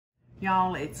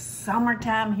Y'all, it's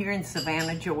summertime here in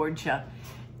Savannah, Georgia.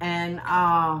 And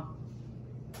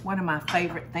one of my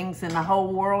favorite things in the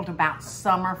whole world about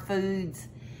summer foods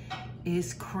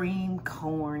is cream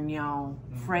corn, y'all.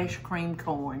 Fresh cream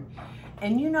corn.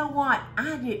 And you know what?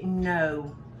 I didn't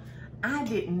know.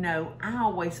 I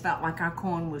always felt like our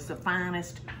corn was the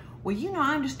finest. Well, you know,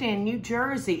 I understand New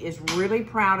Jersey is really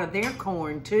proud of their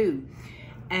corn too.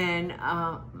 And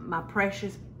my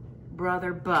precious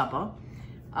brother Bubba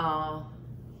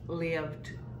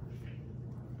lived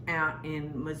out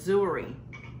in Missouri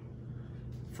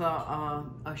for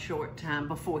a short time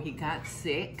before he got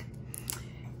sick.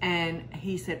 And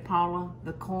he said, Paula,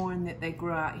 the corn that they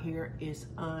grow out here is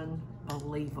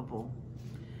unbelievable.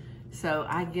 So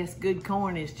I guess good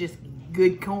corn is just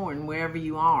good corn wherever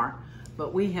you are.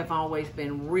 But we have always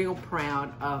been real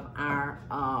proud of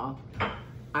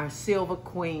our Silver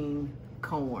Queen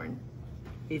corn.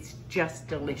 It's just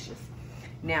delicious.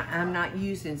 Now, I'm not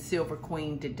using Silver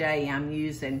Queen today. I'm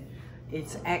using,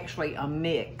 it's actually a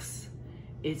mix.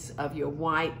 It's of your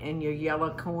white and your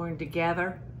yellow corn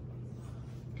together.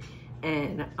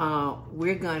 And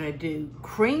we're gonna do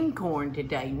cream corn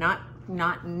today, not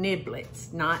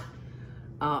niblets, not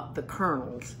the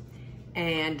kernels.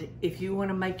 And if you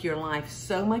wanna make your life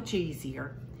so much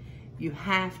easier, you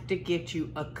have to get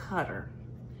you a cutter.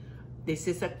 This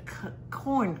is a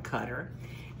corn cutter,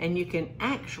 and you can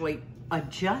actually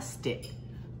adjust it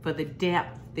for the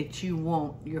depth that you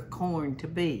want your corn to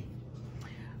be.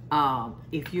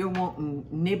 If you're wanting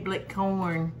niblet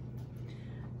corn,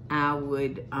 I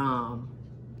would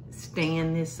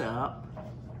stand this up.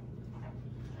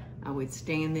 I would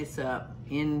stand this up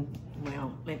in,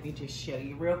 well, let me just show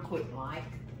you real quick like,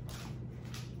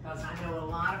 because I know a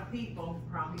lot of people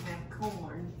probably have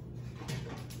corn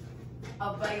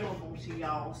available to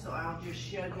y'all, so I'll just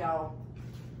show y'all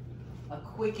a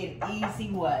quick and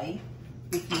easy way.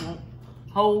 If you want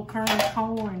whole kernel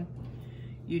corn,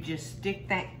 you just stick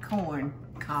that corn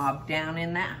cob down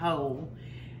in that hole,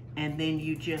 and then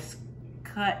you just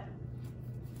cut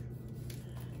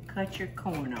your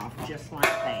corn off just like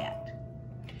that.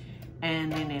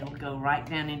 And then it'll go right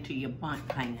down into your bundt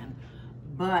pan.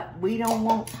 But we don't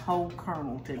want whole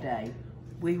kernel today.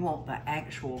 We want the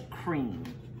actual cream.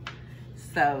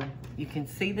 So you can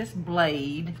see this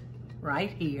blade right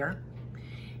here.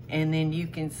 And then you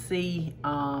can see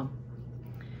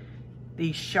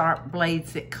these sharp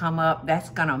blades that come up. That's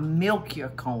gonna milk your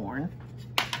corn.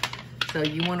 So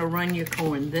you wanna run your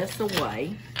corn this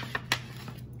way.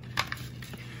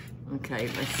 Okay,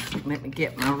 let me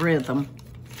get my rhythm.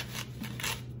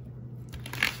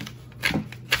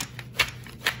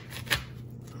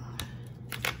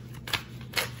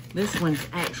 This one's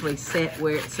actually set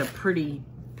where it's a pretty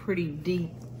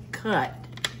deep cut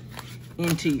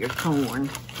into your corn.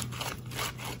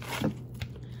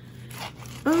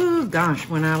 Oh gosh,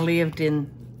 when I lived in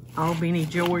Albany,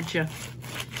 Georgia,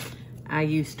 I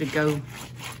used to go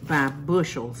buy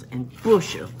bushels and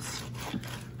bushels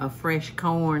of fresh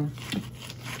corn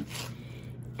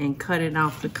and cut it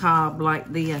off the cob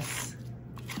like this.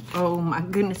 Oh my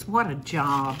goodness, what a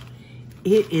job.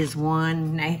 It is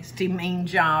one nasty mean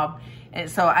job. And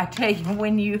so I tell you,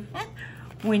 when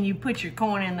you put your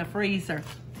corn in the freezer,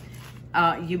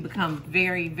 you become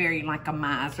very like a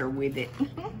miser with it.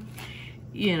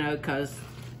 You know, because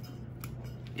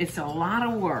it's a lot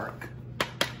of work,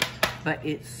 but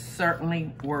it's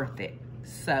certainly worth it.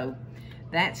 So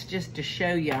that's just to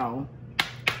show y'all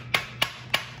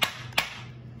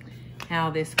how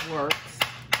this works.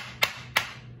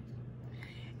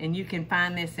 And you can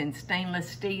find this in stainless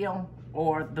steel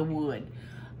or the wood,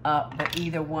 but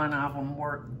either one of them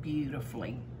work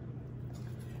beautifully.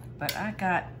 But I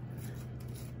got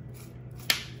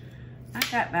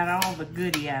about all the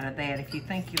goodie out of that. If you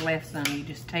think you left some, you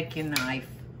just take your knife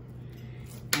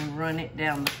and run it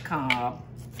down the cob,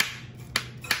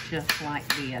 just like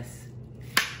this.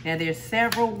 Now there's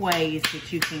several ways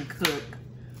that you can cook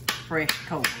fresh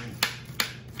corn.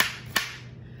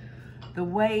 The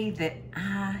way that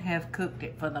I have cooked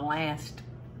it for the last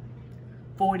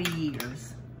 40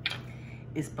 years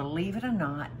is, believe it or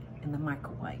not, in the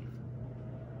microwave.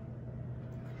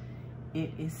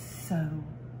 It is so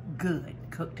good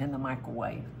cooked in the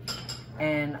microwave.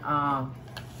 And all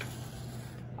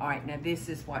right, now this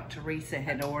is what Teresa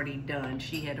had already done.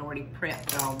 She had already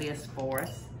prepped all this for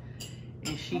us,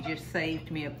 and she just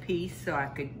saved me a piece so I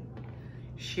could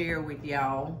share with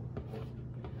y'all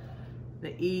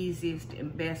the easiest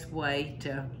and best way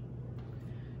to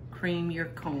cream your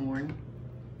corn.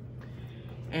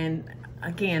 And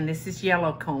again, this is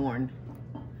yellow corn,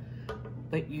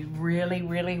 but you really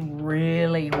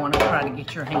want to try to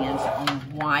get your hands on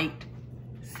white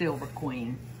Silver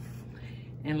Queen.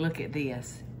 And look at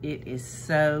this. It is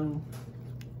so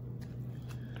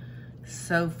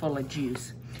full of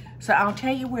juice. So I'll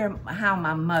tell you how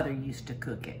my mother used to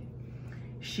cook it.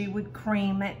 She would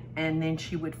cream it, and then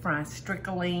she would fry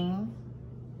strychnine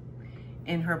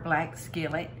in her black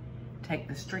skillet. Take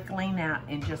the strychnine out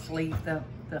and just leave the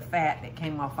fat that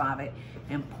came off of it,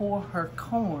 and pour her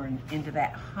corn into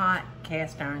that hot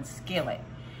cast iron skillet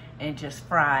and just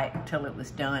fry it until it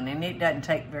was done. And it doesn't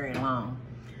take very long.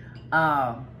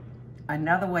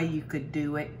 Another way you could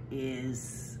do it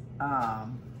is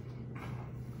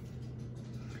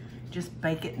just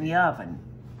bake it in the oven.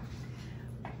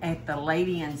 At the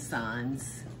Lady and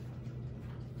Sons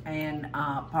and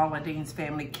Paula Deen's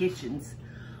Family Kitchens,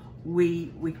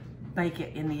 we bake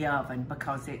it in the oven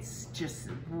because it's just,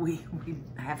 we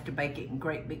have to bake it in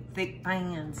great big thick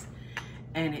pans,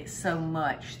 and it's so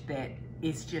much that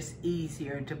it's just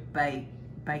easier to bake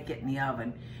it in the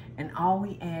oven. And all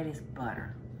we add is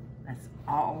butter. That's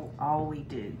all we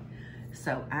do.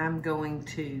 So I'm going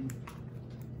to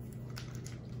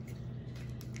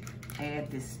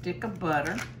add this stick of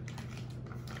butter,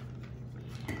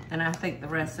 and I think the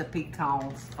recipe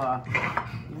calls for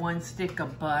 1 stick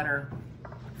of butter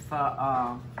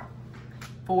for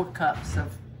 4 cups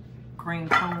of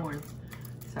creamed corn.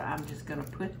 So I'm just gonna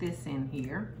put this in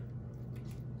here,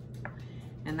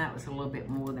 and that was a little bit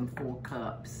more than 4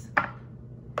 cups.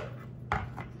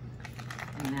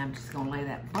 And I'm just gonna lay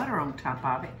that butter on top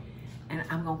of it, and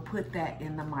I'm gonna put that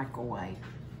in the microwave.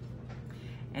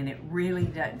 And it really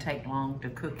doesn't take long to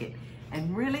cook it.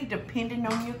 And really, depending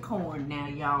on your corn now,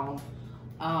 y'all,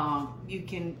 you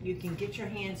can get your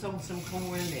hands on some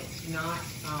corn that's not,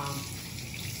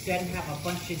 doesn't have a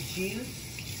bunch of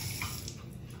juice.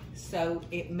 So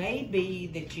it may be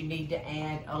that you need to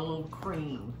add a little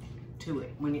cream to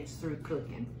it when it's through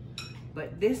cooking.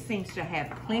 But this seems to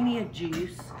have plenty of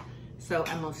juice. So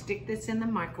I'm gonna stick this in the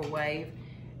microwave,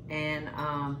 and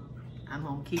I'm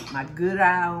gonna keep my good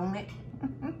eye on it.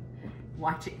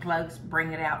 Watch it close,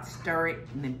 bring it out, stir it,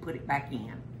 and then put it back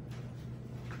in.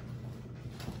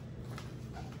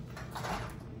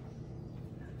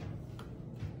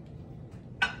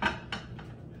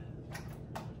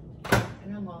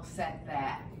 And I'm gonna set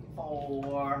that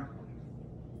for,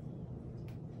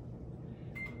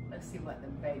 let's see what the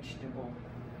vegetable,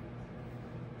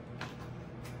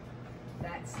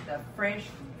 that's the fresh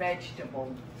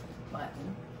vegetable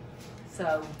button.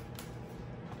 So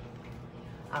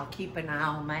I'll keep an eye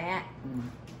on that, and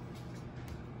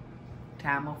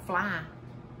time will fly.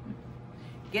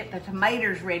 Get the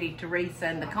tomatoes ready, Teresa,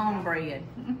 and the cornbread.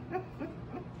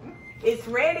 It's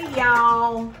ready,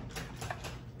 y'all.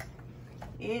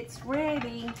 It's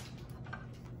ready.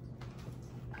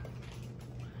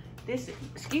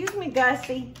 Excuse me,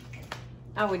 Gussie.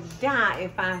 I would die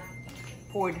if I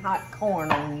poured hot corn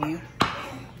on you.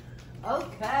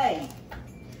 Okay.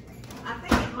 I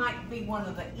think it might be one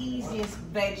of the easiest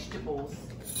vegetables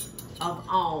of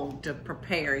all to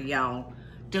prepare, y'all.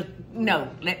 No,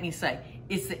 let me say,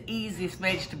 it's the easiest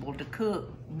vegetable to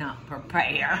cook, not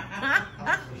prepare.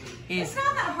 It's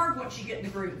not that hard once you get in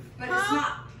the groove, but it's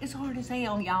not. It's hard as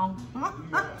hell, y'all.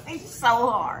 It's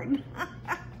so hard.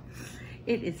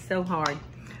 It is so hard,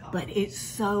 but it's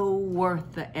so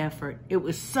worth the effort. It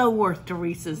was so worth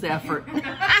Teresa's effort.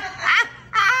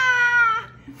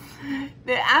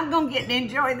 I'm gonna get to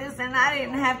enjoy this, and I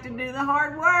didn't have to do the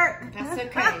hard work. That's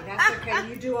okay, that's okay.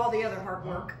 You do all the other hard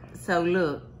work. So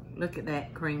look at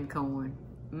that cream corn.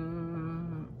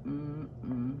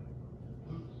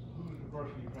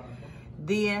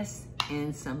 This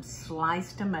and some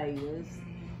sliced tomatoes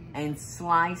and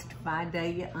sliced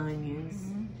Vidalia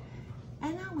onions.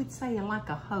 And I would say like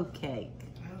a hoe cake.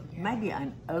 Oh, yeah. Maybe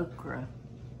an okra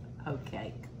hoe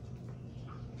cake.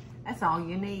 That's all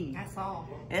you need. That's all.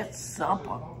 It's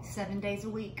supper. 7 days a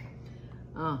week.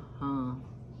 And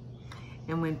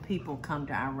when people come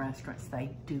to our restaurants, they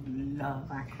do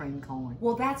love our cream corn.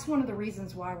 Well, that's one of the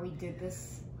reasons why we did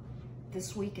this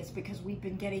week, is because we've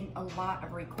been getting a lot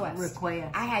of requests.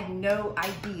 I had no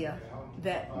idea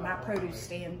that my produce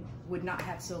stand would not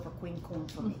have Silver Queen corn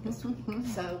for me this week.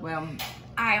 So, well,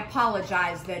 I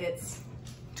apologize that it's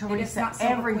Teresa,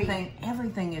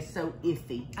 everything is so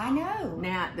iffy. I know.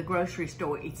 Now at the grocery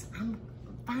store, I'm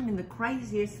finding the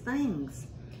craziest things.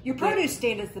 Your produce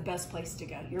stand is the best place to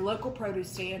go. Your local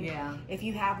produce stand. Yeah. If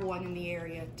you have one in the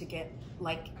area, to get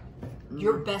like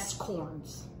your best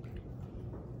corns.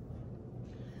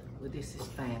 Well, this is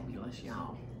fabulous,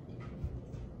 y'all.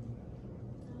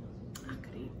 I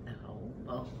could eat the whole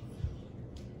bowl.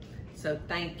 So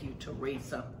thank you,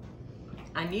 Teresa.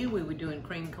 I knew we were doing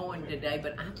cream corn today,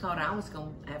 but I thought I was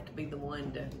going to have to be the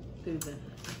one to do the...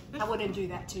 I wouldn't do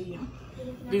that to you.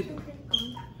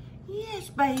 Yes,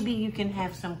 baby, you can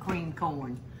have some cream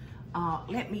corn.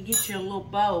 Let me get you a little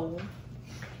bowl.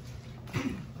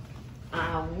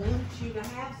 I want you to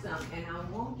have some, and I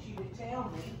want you to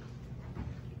tell me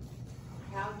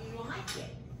how you like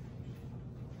it.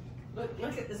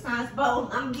 Look at the size bowl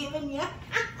I'm giving you.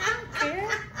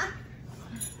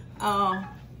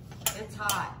 It's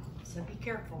hot, so be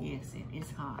careful. Yes, it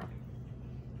is hot.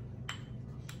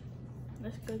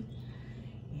 That's good.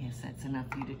 Yes, that's enough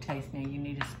for you to taste. Now you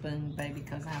need a spoon, baby,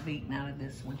 because I've eaten out of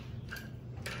this one.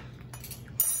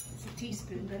 It's a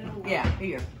teaspoon, but it'll work. Yeah,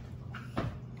 here.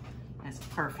 That's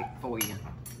perfect for you.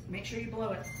 Make sure you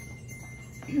blow it.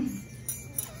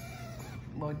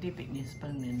 Well, dip it in your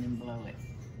spoon and then blow it.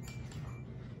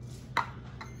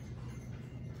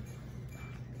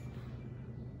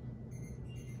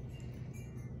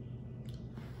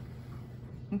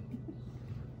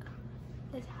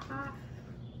 It's hot.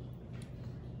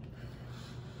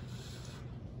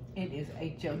 It is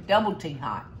H.O. double T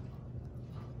hot.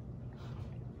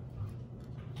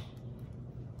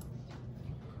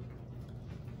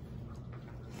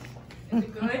 Is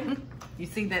it good? You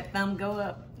see that thumb go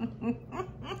up?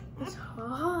 It's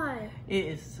hot. It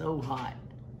is so hot,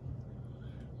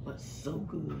 but so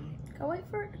good. Go wait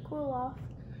for it to cool off.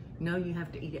 No, you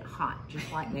have to eat it hot, just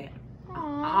like that.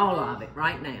 Aww. All of it,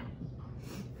 right now.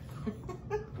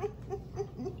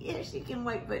 Yes, you can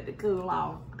wait for it to cool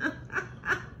off.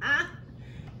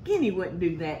 Kenny wouldn't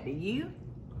do that to you.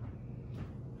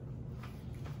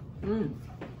 Cream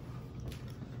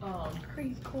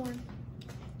corn.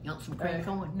 You want some cream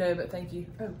corn? No, but thank you.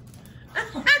 Oh.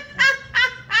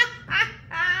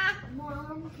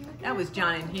 Mom, That was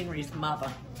John and Henry's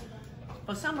mother.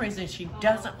 For some reason, she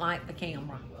doesn't like the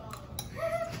camera.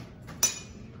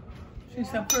 She's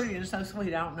so pretty and so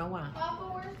sweet, I don't know why.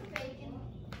 Papa, where's the bacon?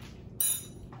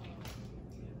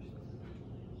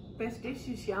 Best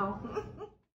dishes, y'all.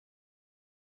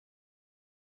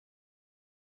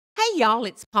 Hey, y'all,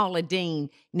 it's Paula Deen.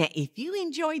 Now, if you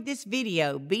enjoyed this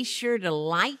video, be sure to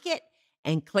like it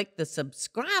and click the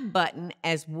subscribe button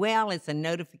as well as the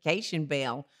notification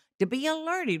bell to be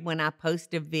alerted when I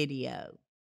post a video.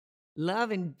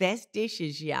 Love and best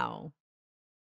dishes, y'all.